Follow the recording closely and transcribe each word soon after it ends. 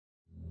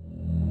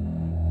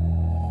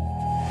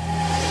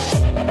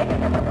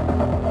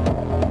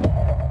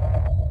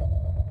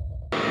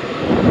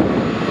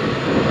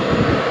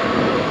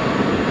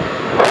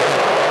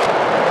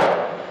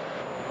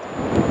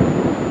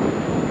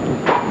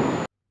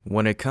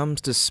When it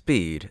comes to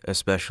speed,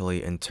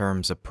 especially in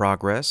terms of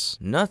progress,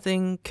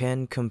 nothing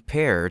can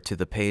compare to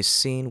the pace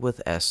seen with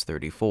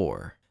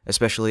S-34,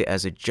 especially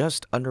as it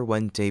just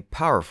underwent a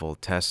powerful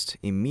test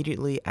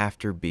immediately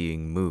after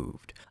being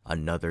moved,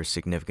 another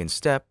significant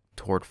step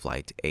toward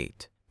Flight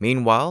 8.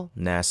 Meanwhile,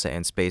 NASA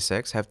and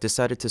SpaceX have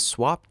decided to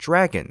swap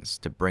Dragons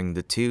to bring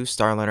the two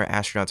Starliner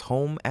astronauts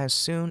home as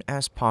soon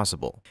as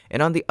possible.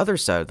 And on the other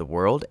side of the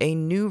world, a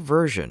new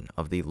version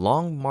of the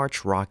Long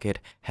March rocket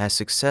has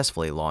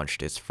successfully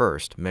launched its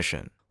first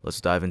mission.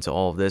 Let's dive into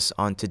all of this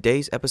on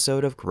today's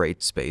episode of Great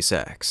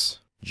SpaceX.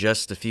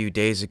 Just a few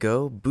days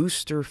ago,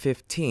 Booster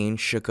 15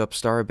 shook up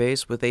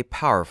Starbase with a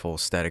powerful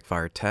static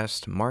fire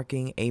test,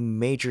 marking a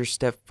major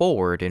step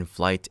forward in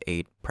Flight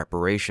 8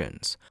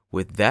 preparations.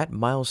 With that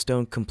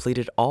milestone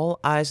completed,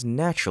 all eyes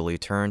naturally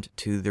turned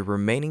to the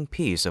remaining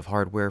piece of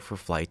hardware for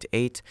Flight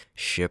 8,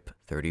 Ship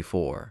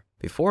 34.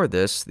 Before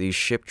this, the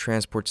ship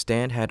transport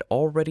stand had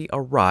already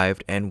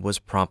arrived and was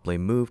promptly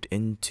moved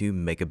into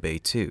Mega Bay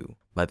 2.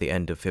 By the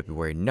end of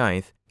February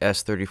 9th,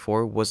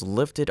 S-34 was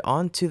lifted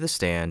onto the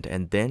stand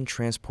and then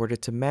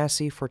transported to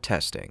Massey for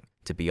testing.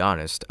 To be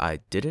honest,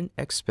 I didn't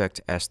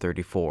expect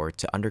S-34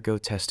 to undergo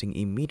testing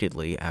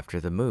immediately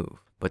after the move.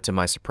 But to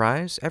my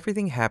surprise,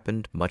 everything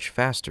happened much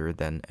faster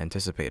than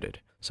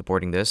anticipated.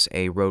 Supporting this,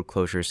 a road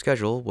closure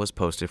schedule was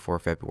posted for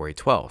February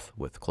 12th,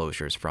 with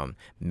closures from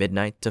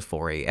midnight to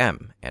 4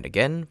 a.m. and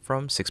again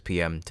from 6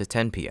 p.m. to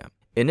 10 p.m.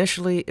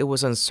 Initially, it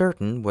was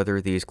uncertain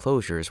whether these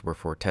closures were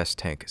for Test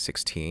Tank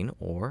 16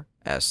 or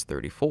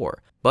S-34,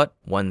 but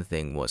one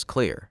thing was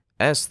clear.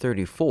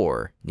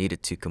 S-34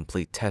 needed to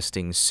complete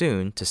testing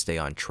soon to stay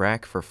on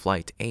track for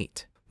Flight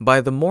 8.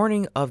 By the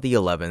morning of the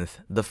 11th,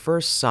 the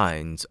first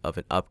signs of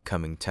an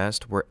upcoming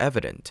test were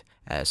evident,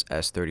 as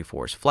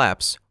S-34's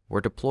flaps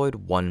were deployed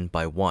one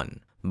by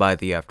one. By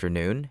the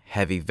afternoon,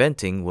 heavy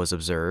venting was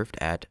observed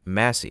at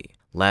Massey,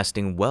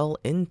 lasting well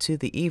into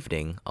the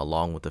evening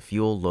along with the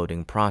fuel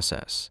loading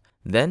process.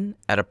 Then,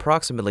 at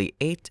approximately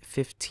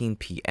 8:15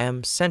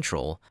 p.m.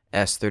 Central,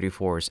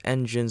 S-34's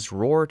engines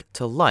roared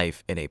to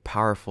life in a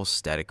powerful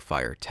static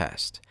fire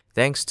test.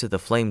 Thanks to the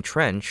flame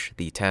trench,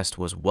 the test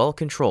was well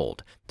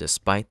controlled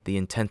despite the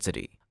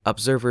intensity.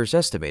 Observers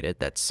estimated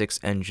that 6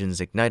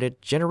 engines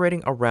ignited,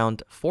 generating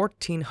around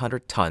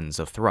 1,400 tons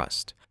of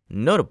thrust.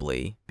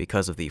 Notably,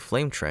 because of the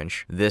flame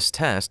trench, this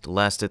test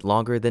lasted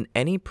longer than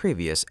any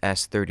previous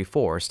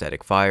S-34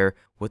 static fire,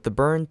 with the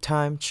burn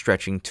time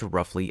stretching to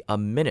roughly a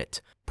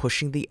minute,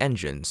 pushing the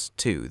engines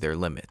to their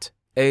limit.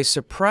 A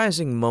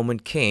surprising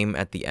moment came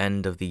at the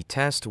end of the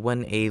test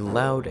when a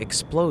loud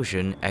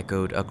explosion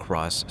echoed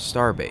across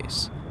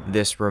Starbase.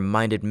 This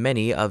reminded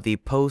many of the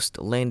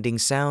post-landing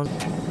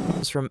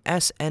sounds from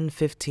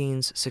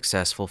SN-15's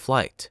successful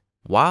flight.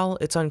 While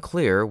it's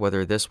unclear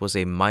whether this was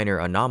a minor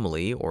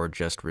anomaly or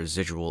just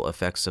residual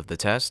effects of the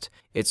test,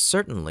 it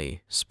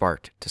certainly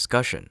sparked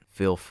discussion.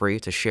 Feel free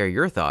to share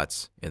your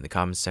thoughts in the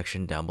comments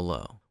section down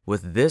below.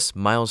 With this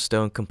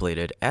milestone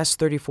completed,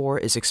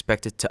 S-34 is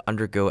expected to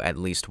undergo at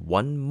least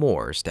one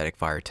more static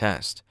fire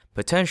test,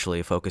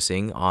 potentially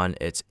focusing on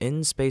its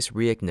in-space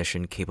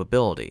reignition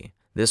capability.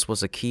 This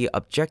was a key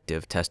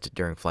objective tested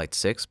during Flight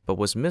 6 but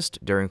was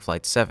missed during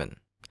Flight 7.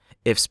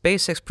 If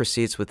SpaceX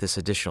proceeds with this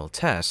additional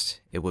test,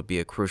 it would be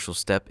a crucial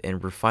step in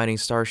refining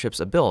Starship's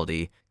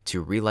ability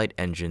to relight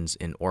engines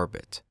in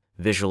orbit.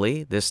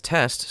 Visually, this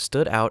test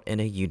stood out in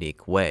a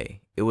unique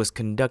way. It was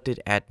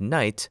conducted at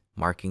night,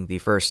 marking the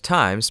first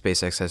time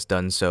SpaceX has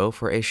done so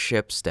for a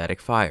ship static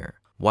fire.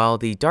 While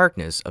the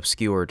darkness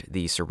obscured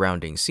the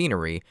surrounding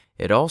scenery,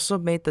 it also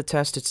made the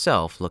test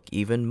itself look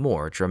even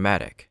more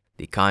dramatic.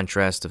 The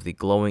contrast of the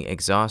glowing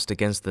exhaust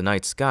against the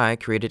night sky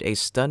created a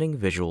stunning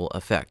visual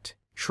effect.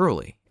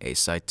 Truly a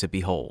sight to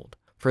behold.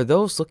 For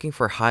those looking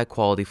for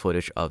high-quality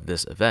footage of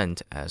this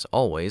event, as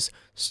always,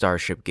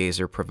 Starship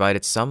Gazer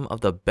provided some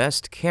of the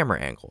best camera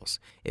angles.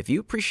 If you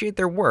appreciate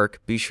their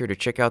work, be sure to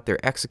check out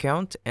their X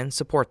account and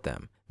support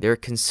them. They're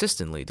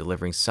consistently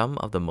delivering some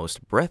of the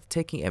most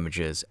breathtaking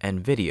images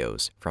and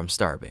videos from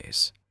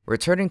Starbase.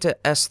 Returning to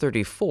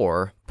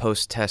S-34,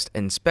 post-test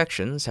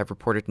inspections have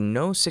reported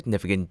no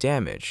significant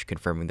damage,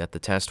 confirming that the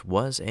test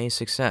was a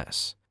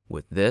success.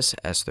 With this,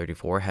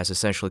 S-34 has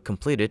essentially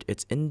completed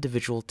its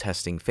individual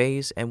testing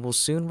phase and will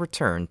soon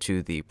return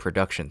to the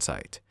production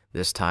site.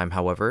 This time,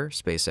 however,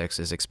 SpaceX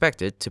is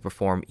expected to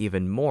perform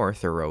even more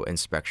thorough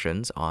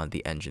inspections on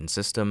the engine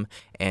system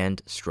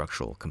and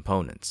structural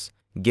components.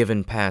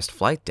 Given past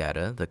flight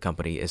data, the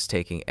company is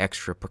taking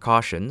extra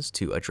precautions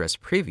to address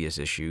previous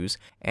issues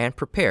and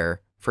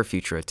prepare for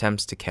future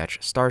attempts to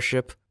catch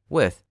Starship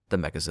with the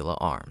Megazilla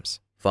arms.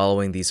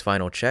 Following these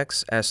final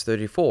checks,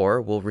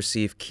 S-34 will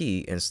receive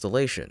key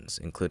installations,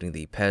 including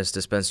the PEZ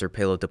dispenser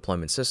payload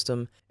deployment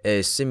system,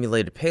 a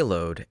simulated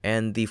payload,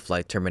 and the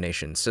flight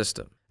termination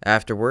system.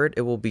 Afterward,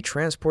 it will be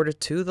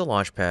transported to the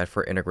launch pad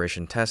for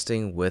integration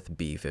testing with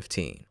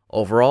B-15.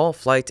 Overall,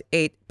 Flight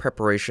 8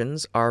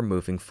 preparations are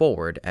moving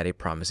forward at a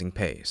promising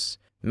pace,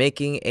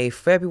 making a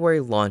February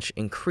launch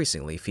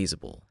increasingly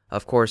feasible.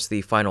 Of course,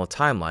 the final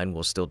timeline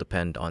will still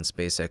depend on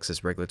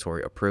SpaceX's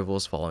regulatory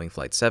approvals following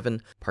Flight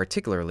 7,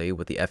 particularly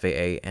with the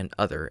FAA and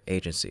other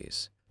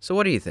agencies. So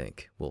what do you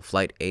think? Will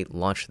Flight 8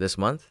 launch this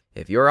month?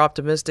 If you're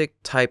optimistic,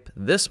 type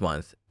 "this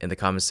month" in the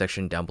comments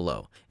section down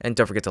below. And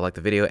don't forget to like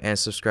the video and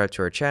subscribe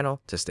to our channel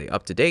to stay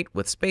up to date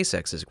with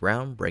SpaceX's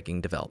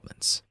groundbreaking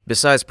developments.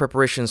 Besides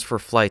preparations for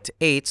Flight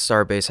 8,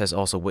 Starbase has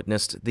also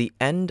witnessed the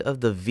end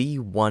of the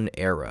V1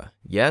 era.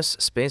 Yes,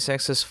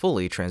 SpaceX has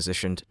fully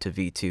transitioned to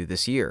V2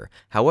 this year.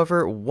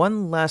 However,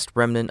 one last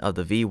remnant of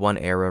the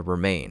V1 era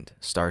remained,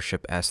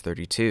 Starship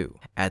S-32.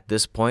 At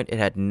this point, it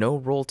had no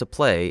role to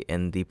play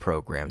in the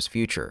program's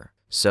future.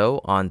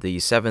 So, on the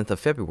 7th of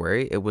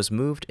February, it was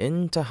moved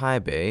into high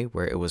bay,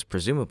 where it was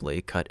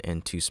presumably cut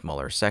into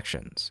smaller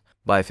sections.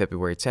 By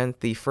February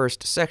 10th, the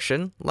first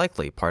section,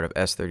 likely part of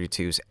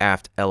S-32's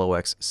aft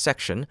LOX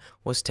section,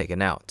 was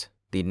taken out.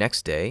 The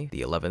next day,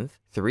 the 11th,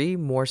 3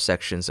 more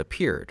sections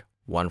appeared.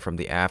 One from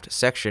the aft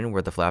section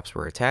where the flaps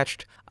were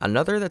attached,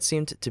 another that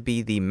seemed to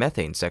be the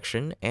methane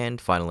section, and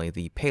finally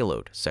the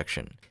payload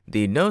section.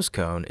 The nose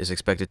cone is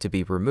expected to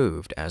be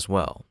removed as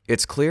well.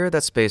 It's clear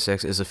that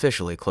SpaceX is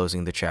officially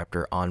closing the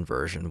chapter on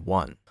version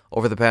 1.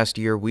 Over the past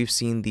year, we've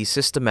seen the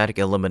systematic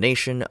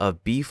elimination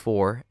of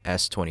B4,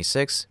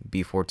 S26,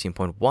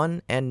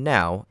 B14.1, and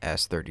now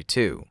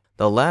S32.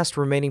 The last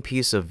remaining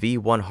piece of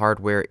V1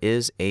 hardware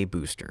is a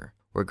booster.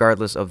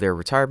 Regardless of their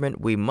retirement,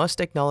 we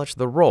must acknowledge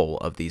the role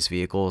of these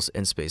vehicles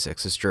in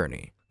SpaceX's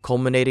journey,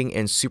 culminating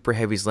in Super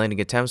Heavy's landing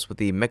attempts with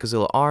the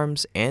Mechazilla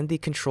arms and the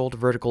controlled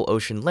vertical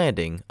ocean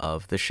landing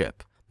of the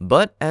ship.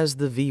 But as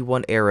the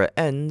V1 era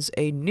ends,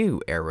 a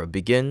new era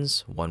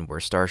begins, one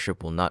where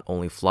Starship will not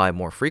only fly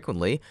more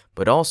frequently,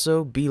 but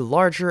also be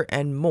larger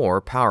and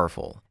more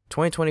powerful.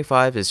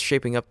 2025 is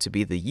shaping up to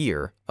be the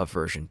year of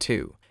version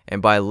 2.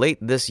 And by late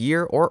this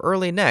year or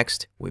early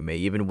next, we may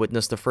even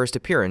witness the first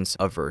appearance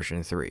of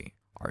version 3.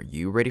 Are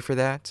you ready for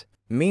that?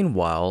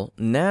 Meanwhile,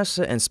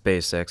 NASA and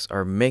SpaceX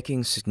are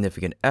making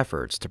significant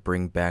efforts to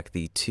bring back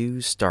the 2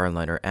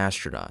 Starliner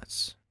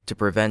astronauts. To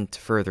prevent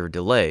further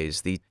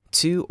delays, the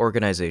 2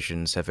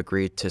 organizations have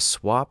agreed to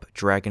swap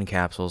Dragon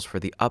capsules for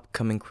the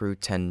upcoming Crew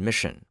 10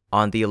 mission.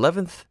 On the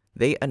 11th,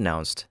 they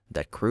announced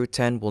that Crew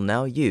 10 will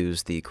now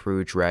use the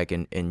Crew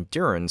Dragon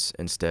Endurance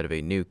instead of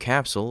a new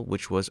capsule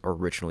which was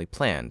originally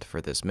planned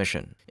for this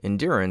mission.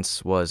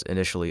 Endurance was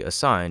initially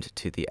assigned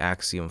to the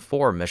Axiom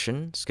 4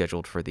 mission,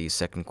 scheduled for the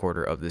second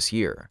quarter of this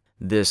year.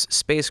 This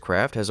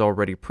spacecraft has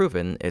already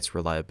proven its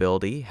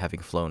reliability, having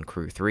flown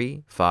Crew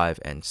 3, 5,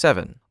 and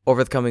 7.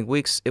 Over the coming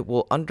weeks, it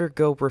will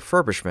undergo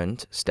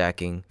refurbishment,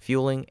 stacking,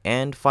 fueling,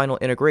 and final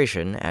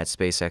integration at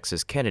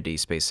SpaceX's Kennedy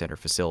Space Center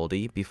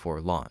facility before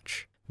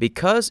launch.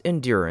 Because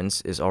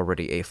Endurance is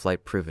already a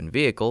flight-proven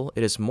vehicle,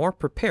 it is more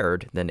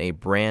prepared than a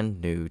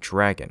brand new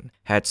Dragon.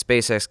 Had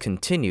SpaceX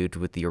continued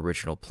with the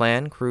original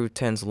plan, Crew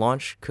 10's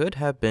launch could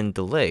have been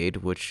delayed,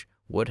 which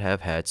would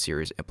have had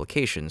serious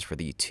implications for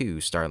the 2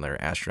 Starliner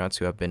astronauts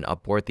who have been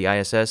aboard the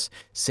ISS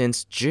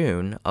since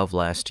June of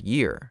last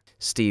year.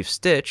 Steve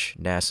Stitch,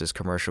 NASA's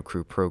Commercial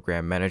Crew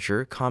Program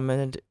Manager,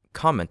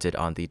 commented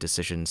on the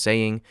decision,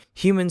 saying,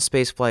 "Human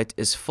spaceflight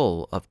is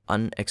full of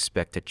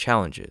unexpected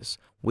challenges.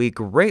 We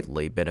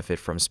greatly benefit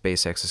from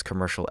SpaceX's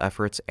commercial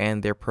efforts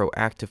and their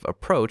proactive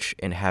approach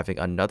in having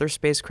another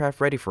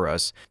spacecraft ready for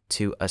us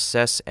to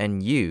assess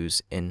and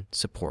use in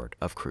support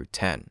of Crew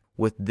 10.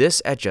 With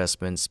this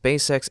adjustment,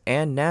 SpaceX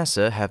and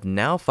NASA have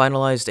now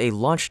finalized a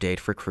launch date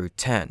for Crew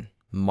 10,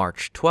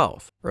 March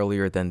 12th,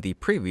 earlier than the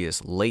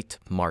previous late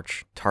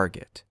March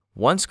target.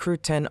 Once Crew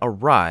 10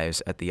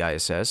 arrives at the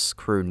ISS,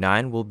 Crew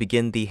 9 will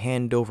begin the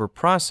handover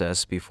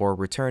process before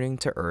returning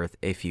to Earth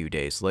a few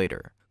days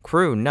later.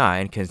 Crew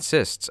 9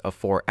 consists of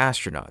 4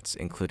 astronauts,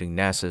 including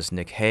NASA's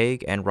Nick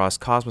Hague and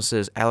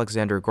Roscosmos's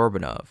Alexander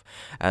Gorbanov,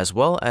 as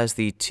well as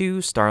the 2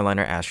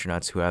 Starliner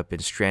astronauts who have been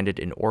stranded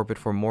in orbit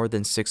for more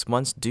than 6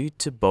 months due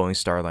to Boeing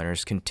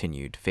Starliner's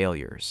continued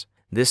failures.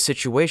 This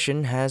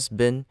situation has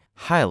been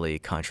highly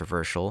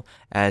controversial,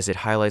 as it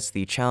highlights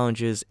the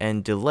challenges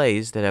and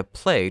delays that have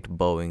plagued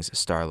Boeing's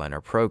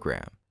Starliner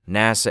program.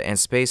 NASA and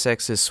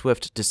SpaceX's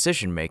swift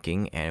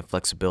decision-making and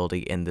flexibility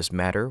in this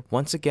matter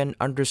once again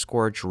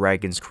underscore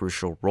Dragon's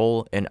crucial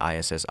role in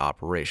ISS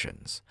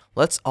operations.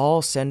 Let's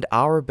all send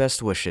our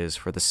best wishes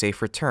for the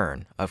safe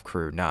return of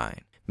Crew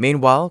 9.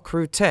 Meanwhile,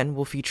 Crew 10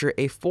 will feature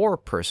a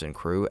 4-person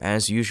crew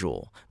as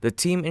usual. The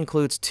team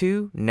includes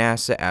 2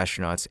 NASA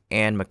astronauts,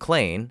 Anne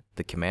McClain,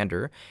 the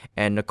commander,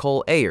 and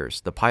Nicole Ayers,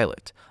 the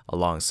pilot,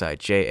 alongside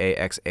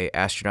JAXA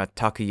astronaut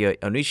Takuya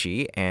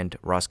Onishi and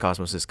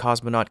Roscosmos's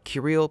cosmonaut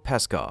Kirill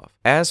Peskov.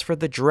 As for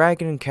the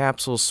Dragon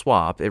capsule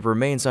swap, it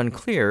remains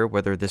unclear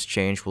whether this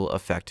change will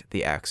affect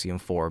the Axiom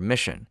 4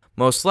 mission.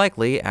 Most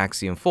likely,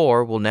 Axiom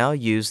 4 will now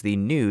use the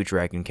new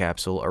Dragon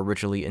capsule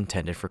originally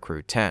intended for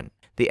Crew 10.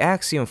 The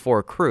Axiom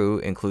 4 crew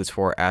includes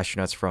 4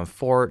 astronauts from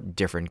 4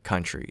 different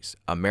countries: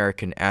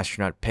 American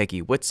astronaut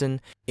Peggy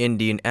Whitson,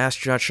 Indian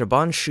astronaut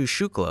Shubhanshu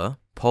Shukla,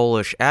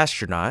 Polish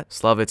astronaut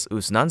Slavits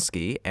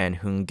Uznansky, and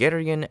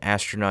Hungarian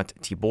astronaut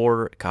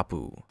Tibor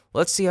Kapu.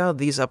 Let's see how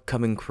these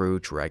upcoming Crew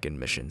Dragon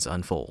missions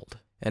unfold.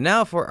 And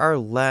now for our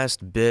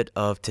last bit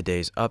of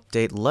today's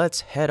update,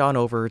 let's head on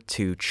over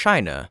to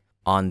China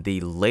on the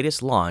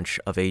latest launch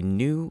of a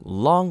new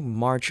Long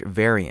March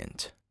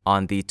variant.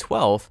 On the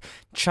 12th,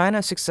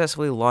 China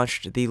successfully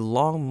launched the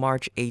Long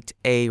March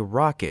 8A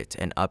rocket,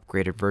 an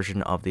upgraded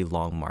version of the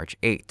Long March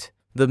 8.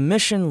 The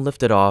mission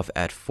lifted off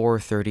at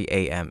 4:30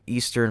 a.m.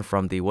 Eastern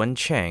from the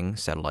Wenchang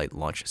Satellite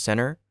Launch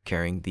Center,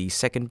 carrying the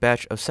second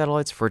batch of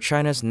satellites for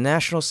China's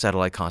national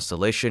satellite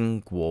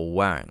constellation,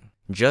 Guowang.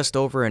 Just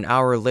over an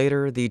hour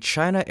later, the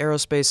China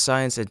Aerospace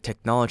Science and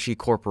Technology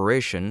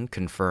Corporation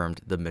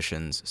confirmed the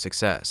mission's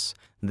success.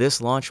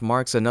 This launch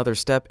marks another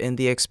step in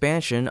the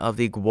expansion of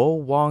the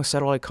Guowang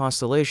satellite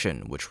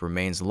constellation, which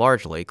remains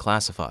largely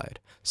classified.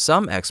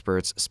 Some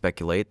experts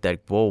speculate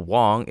that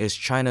Guowang is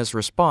China's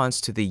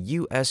response to the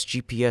US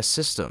GPS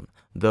system,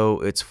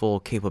 though its full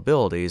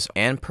capabilities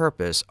and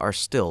purpose are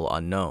still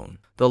unknown.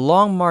 The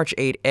Long March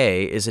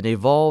 8A is an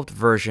evolved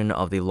version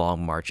of the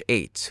Long March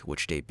 8,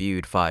 which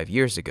debuted 5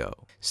 years ago.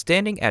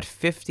 Standing at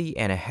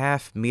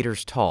 50.5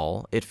 meters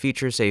tall, it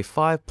features a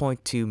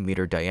 5.2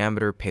 meter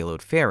diameter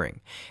payload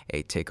fairing,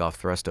 a takeoff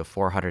thrust of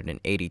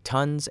 480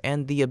 tons,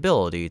 and the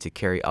ability to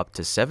carry up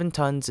to 7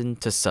 tons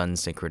into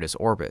sun-synchronous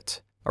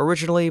orbit.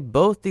 Originally,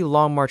 both the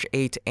Long March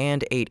 8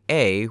 and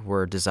 8A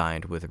were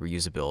designed with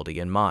reusability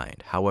in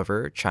mind.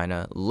 However,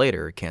 China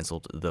later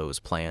canceled those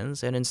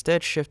plans and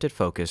instead shifted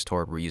focus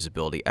toward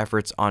reusability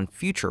efforts on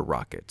future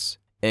rockets,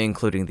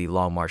 including the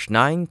Long March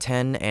 9,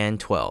 10, and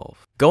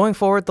 12. Going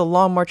forward, the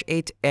Long March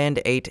 8 and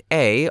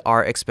 8A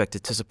are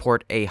expected to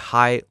support a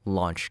high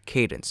launch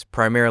cadence,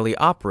 primarily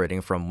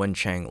operating from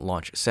Wenchang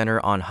Launch Center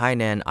on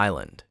Hainan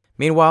Island.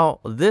 Meanwhile,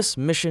 this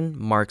mission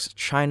marks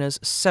China's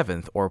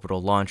 7th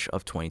orbital launch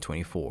of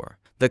 2024.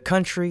 The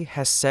country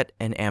has set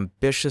an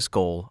ambitious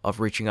goal of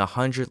reaching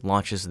 100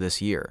 launches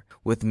this year,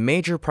 with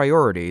major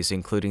priorities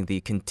including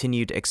the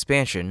continued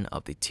expansion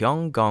of the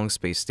Tiangong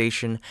space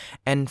station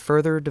and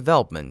further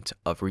development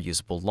of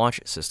reusable launch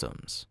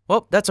systems.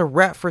 Well, that's a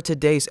wrap for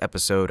today's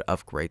episode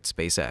of Great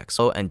SpaceX.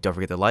 Oh, and don't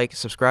forget to like,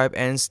 subscribe,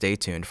 and stay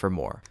tuned for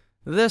more.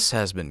 This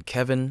has been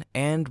Kevin,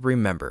 and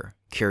remember,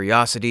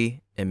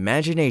 curiosity,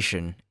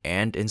 imagination,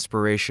 and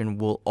inspiration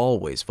will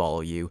always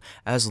follow you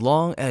as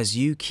long as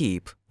you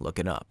keep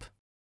looking up.